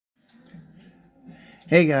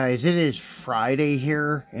Hey guys, it is Friday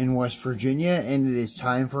here in West Virginia, and it is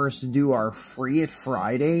time for us to do our Free It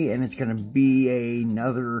Friday, and it's going to be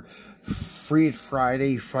another Free It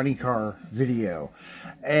Friday funny car video.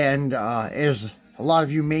 And as a lot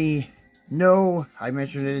of you may know, I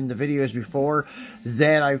mentioned it in the videos before,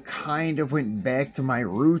 that I've kind of went back to my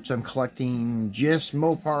roots. I'm collecting just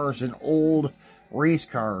Mopars and old race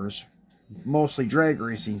cars, mostly drag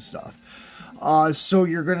racing stuff. So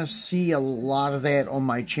you're going to see a lot of that on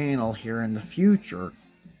my channel here in the future.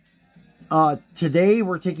 Today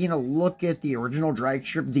we're taking a look at the original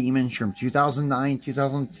Dragstrip Demons from 2009,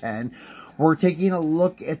 2010. We're taking a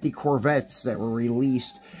look at the Corvettes that were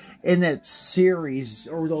released in that series,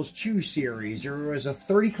 or those two series. There was a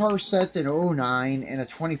 30 car set in 09 and a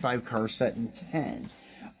 25 car set in 10.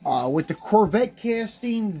 With the Corvette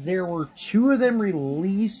casting, there were two of them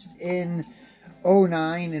released in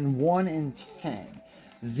 09 and 1 in 10.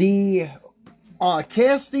 The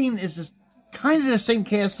casting is just kind of the same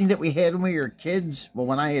casting that we had when we were kids. Well,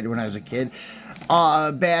 when I was a kid,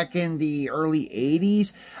 back in the early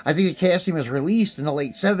 80s. I think the casting was released in the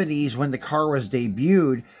late 70s when the car was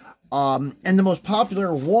debuted. And the most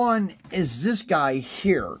popular one is this guy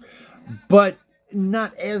here, but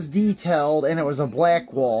not as detailed, and it was a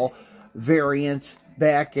black wall variant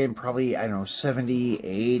back in probably, I don't know,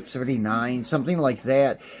 78, 79, something like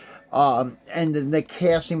that. And then the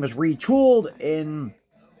casting was retooled in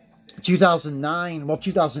 2009. Well,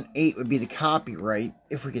 2008 would be the copyright,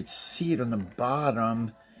 if we could see it on the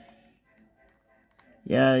bottom.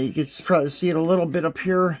 Yeah, you could probably see it a little bit up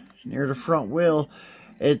here near the front wheel.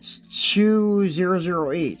 It's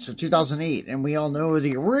 2008, so 2008. And we all know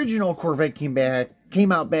the original Corvette came out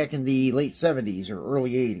back in the late 70s or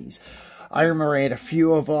early 80s. I remember I had a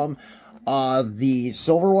few of them. The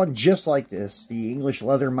silver one, just like this, the English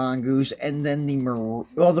leather mongoose, and then the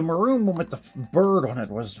maroon one with the bird on it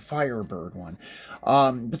was the Firebird one.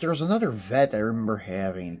 But there was another Vette I remember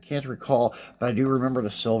having. Can't recall, but I do remember the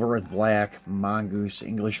silver with black mongoose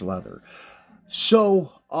English leather.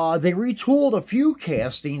 So, they retooled a few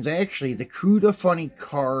castings, actually. The Cuda funny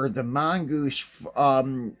car, the Mongoose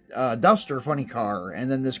Duster funny car, and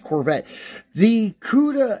then this Corvette. The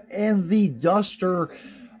Cuda and the Duster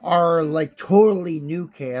are like totally new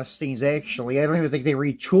castings, actually. I don't even think they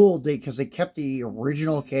retooled it because they kept the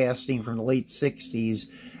original casting from the late 60s,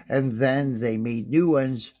 and then they made new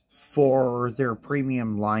ones for their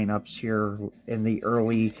premium lineups here in the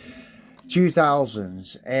early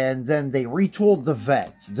 2000s. And then they retooled the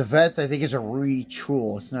Vette. The Vette, I think, is a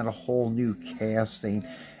retool. It's not a whole new casting.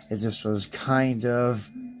 It just was kind of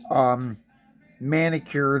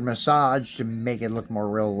manicured, massaged to make it look more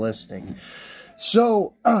realistic.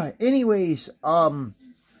 So, anyways,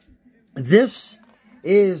 this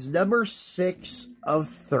is number 6 of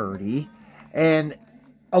 30. And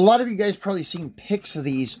a lot of you guys probably seen pics of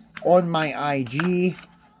these on my IG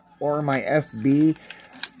or my FB.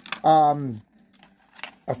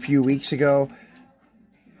 A few weeks ago.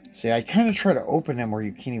 See, I kind of try to open them where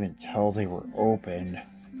you can't even tell they were opened,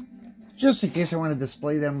 just in case I want to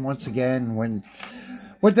display them once again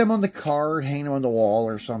with them on the card, hang them on the wall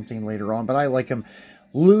or something later on. But I like them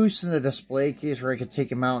loose in the display case where I could take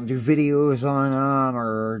them out and do videos on them,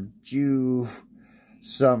 or do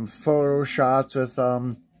some photo shots with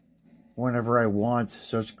them whenever I want.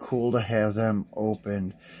 So it's cool to have them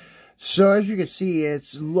opened. So as you can see,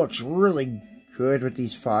 it looks really good with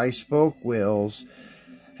these 5-spoke wheels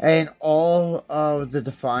and all of the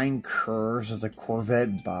defined curves of the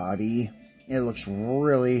Corvette body. It looks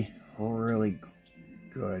really, really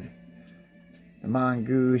good. The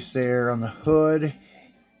mongoose there on the hood.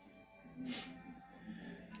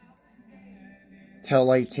 Tail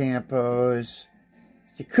light tampos.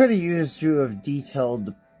 They could have used to have detailed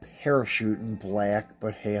the parachute in black,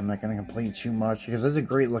 but hey, I'm not going to complain too much because it's a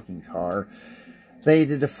great looking car. They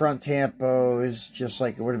did the front tampos just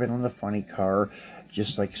like it would have been on the funny car,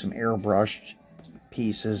 just like some airbrushed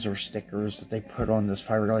pieces or stickers that they put on this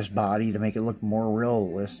fiberglass body to make it look more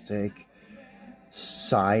realistic.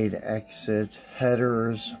 Side exit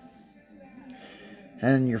headers,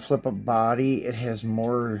 and your flip up body, it has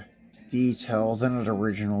more detail than it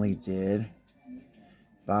originally did.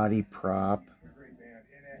 Body prop.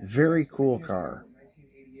 Very cool car.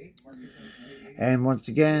 And once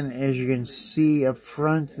again, as you can see up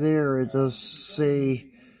front there, it does say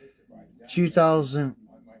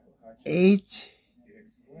 2008.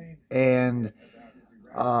 And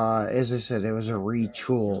as I said, it was a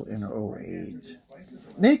retool in 08.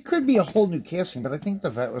 It could be a whole new casting, but I think the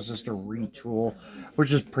Vette was just a retool,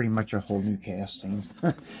 which is pretty much a whole new casting.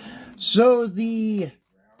 So the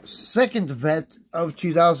second Vette of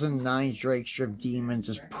 2009's Dragstrip Demons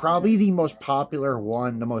is probably the most popular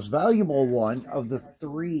one, the most valuable one of the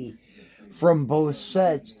three from both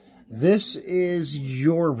sets. This is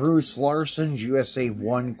your Bruce Larson's USA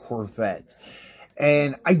 1 Corvette.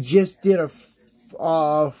 And I just did a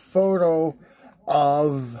photo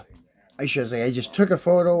of, I should say, I just took a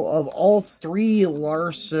photo of all three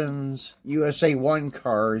Larson's USA 1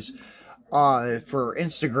 cars for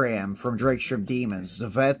Instagram from Dragstrip Demons, the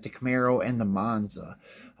Vette, the Camaro, and the Monza.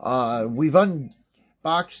 We've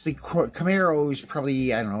unboxed the Camaros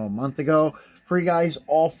probably, I don't know, a month ago for you guys,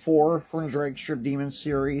 all four from the Dragstrip Demons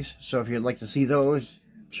series. So if you'd like to see those,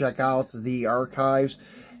 check out the archives.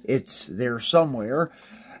 It's there somewhere.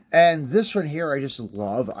 And this one here I just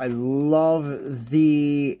love. I love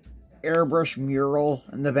the airbrush mural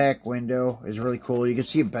in the back window. It's really cool. You can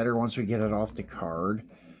see it better once we get it off the card.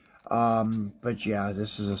 But yeah,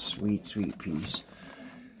 this is a sweet, sweet piece.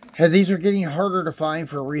 And these are getting harder to find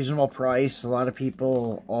for a reasonable price. A lot of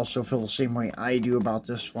people also feel the same way I do about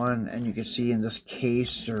this one. And you can see in this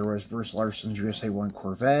case, there was Bruce Larson's USA 1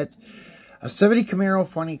 Corvette. A 70 Camaro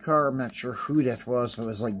funny car. I'm not sure who that was. If it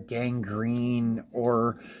was like Gangrene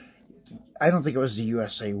or... I don't think it was the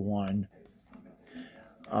USA 1.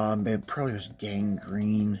 It probably was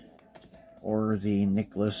Gangrene or the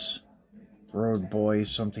Nicholas Road Boys,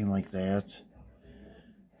 something like that.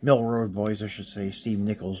 Mill Road Boys, I should say. Steve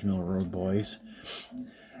Nichols Mill Road Boys.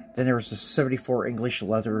 Then there was the 74 English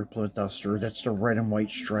Leather Plymouth Duster. That's the red and white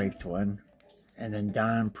striped one. And then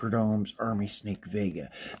Don Prudhomme's Army Snake Vega.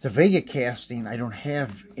 The Vega casting, I don't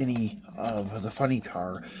have any of the funny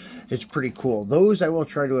car. It's pretty cool. Those I will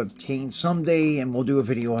try to obtain someday, and we'll do a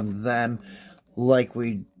video on them like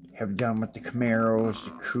we have done with the Camaros,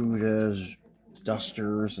 the Cudas,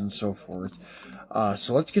 Dusters, and so forth.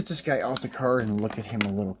 So let's get this guy off the card and look at him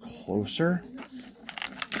a little closer.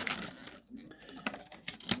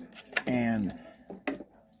 And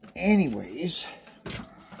anyways,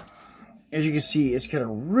 as you can see, it's got a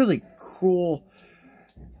really cool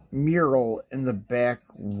mural in the back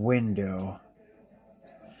window.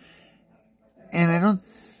 And I don't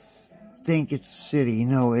think it's city.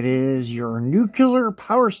 No, it is your nuclear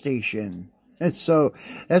power station. And so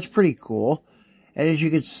that's pretty cool. And as you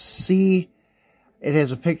can see, it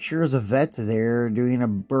has a picture of the Vette there doing a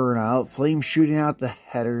burnout, flames shooting out the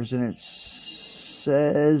headers, and it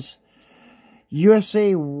says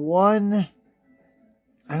USA 1.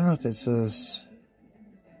 I don't know if that says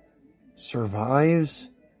survives,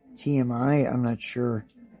 TMI, I'm not sure.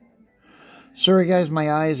 Sorry guys,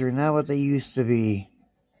 my eyes are not what they used to be.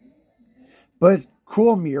 But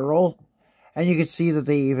cool mural. And you can see that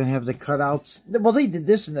they even have the cutouts. Well, they did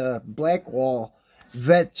this in the Blackwall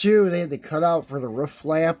Vette too. They had the cutout for the roof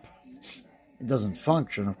flap. It doesn't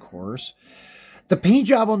function, of course. The paint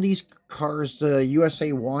job on these cars, the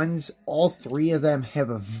USA 1s, all three of them have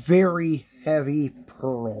a very heavy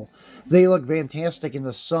pearl. They look fantastic in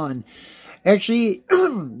the sun. Actually,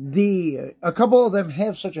 a couple of them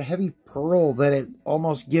have such a heavy pearl that it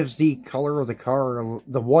almost gives the color of the car,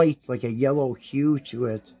 the white, like a yellow hue to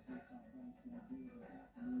it.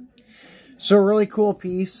 So, really cool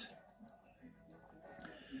piece.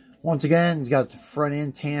 Once again, it's got the front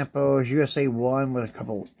end tampos, USA 1 with a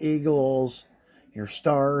couple eagles, your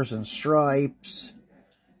stars and stripes.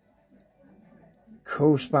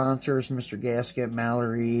 Co-sponsors, Mr. Gasket,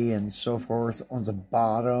 Mallory, and so forth on the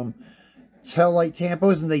bottom. Tail light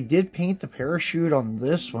tampos, and they did paint the parachute on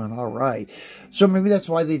this one. All right. So maybe that's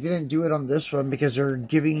why they didn't do it on this one, because they're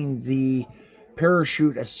giving the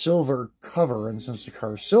parachute a silver cover. And since the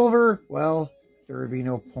car is silver, well, there would be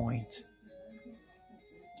no point.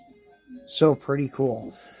 So pretty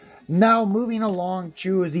cool. Now moving along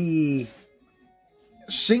to the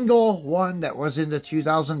single one that was in the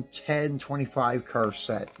 2010 25 car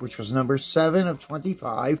set, which was number 7 of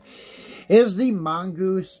 25, is the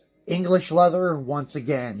Mongoose English Leather once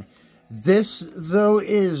again. This, though,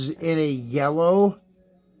 is in a yellow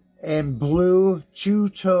and blue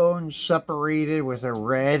two-tone separated with a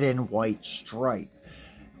red and white stripe.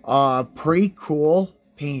 Pretty cool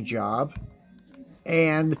paint job.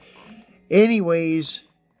 And anyways,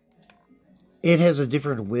 it has a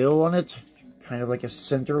different wheel on it, kind of like a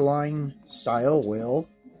centerline style wheel.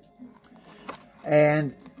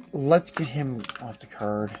 And let's get him off the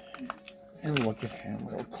card and look at him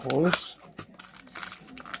real close.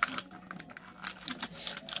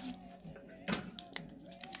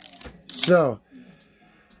 So,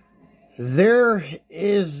 there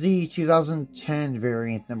is the 2010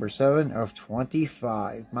 variant, number 7 of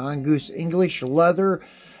 25. Mongoose English Leather,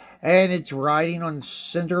 and it's riding on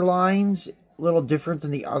center lines, a little different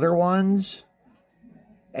than the other ones.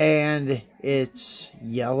 And it's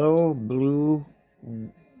yellow, blue,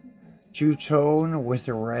 two-tone with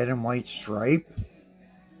a red and white stripe.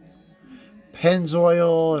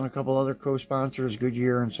 Pennzoil and a couple other co-sponsors,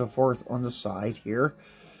 Goodyear and so forth, on the side here.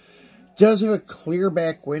 Does have a clear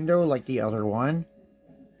back window like the other one.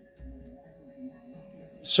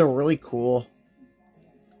 So really cool.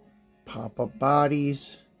 Pop-up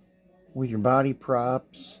bodies with your body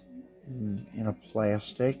props in a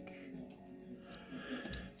plastic.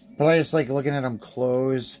 But I just like looking at them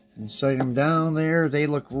closed and setting them down there. They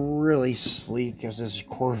look really sleek as this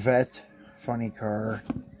Corvette funny car.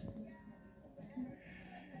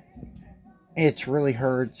 It's really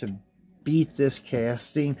hard to beat this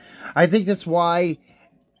casting. I think that's why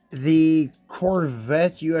the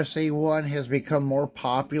Corvette USA 1 has become more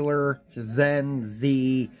popular than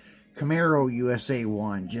the Camaro USA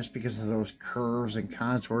 1, just because of those curves and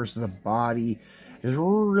contours of the body is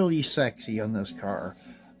really sexy on this car.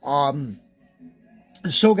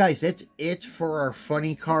 So guys, that's it for our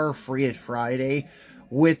funny car Free It Friday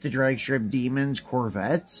with the Dragstrip Demons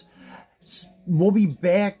Corvettes. We'll be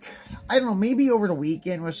back, I don't know, maybe over the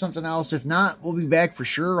weekend with something else. If not, we'll be back for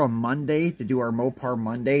sure on Monday to do our Mopar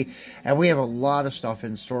Monday. And we have a lot of stuff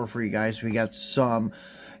in store for you guys. We got some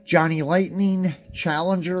Johnny Lightning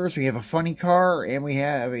Challengers. We have a funny car. And we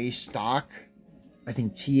have a stock, I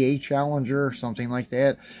think, TA Challenger or something like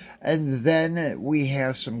that. And then we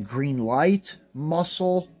have some green light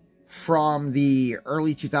muscle from the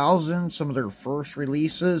early 2000s, some of their first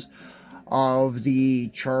releases of the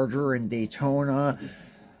Charger and Daytona.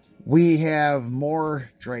 We have more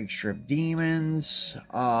Dragstrip Demons,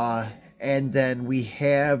 and then we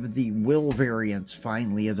have the wheel variants,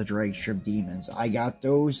 finally, of the Dragstrip Demons. I got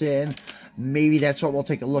those in. Maybe that's what we'll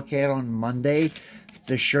take a look at on Monday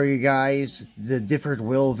to show you guys the different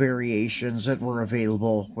wheel variations that were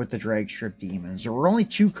available with the Dragstrip Demons. There were only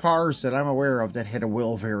 2 cars that I'm aware of that had a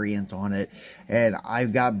wheel variant on it, and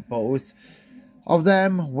I've got both of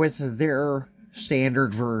them with their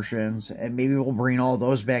standard versions, and maybe we'll bring all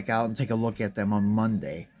those back out and take a look at them on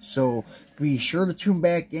Monday. So be sure to tune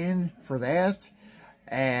back in for that,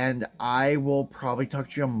 and I will probably talk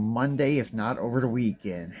to you on Monday, if not over the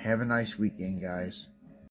weekend. Have a nice weekend, guys.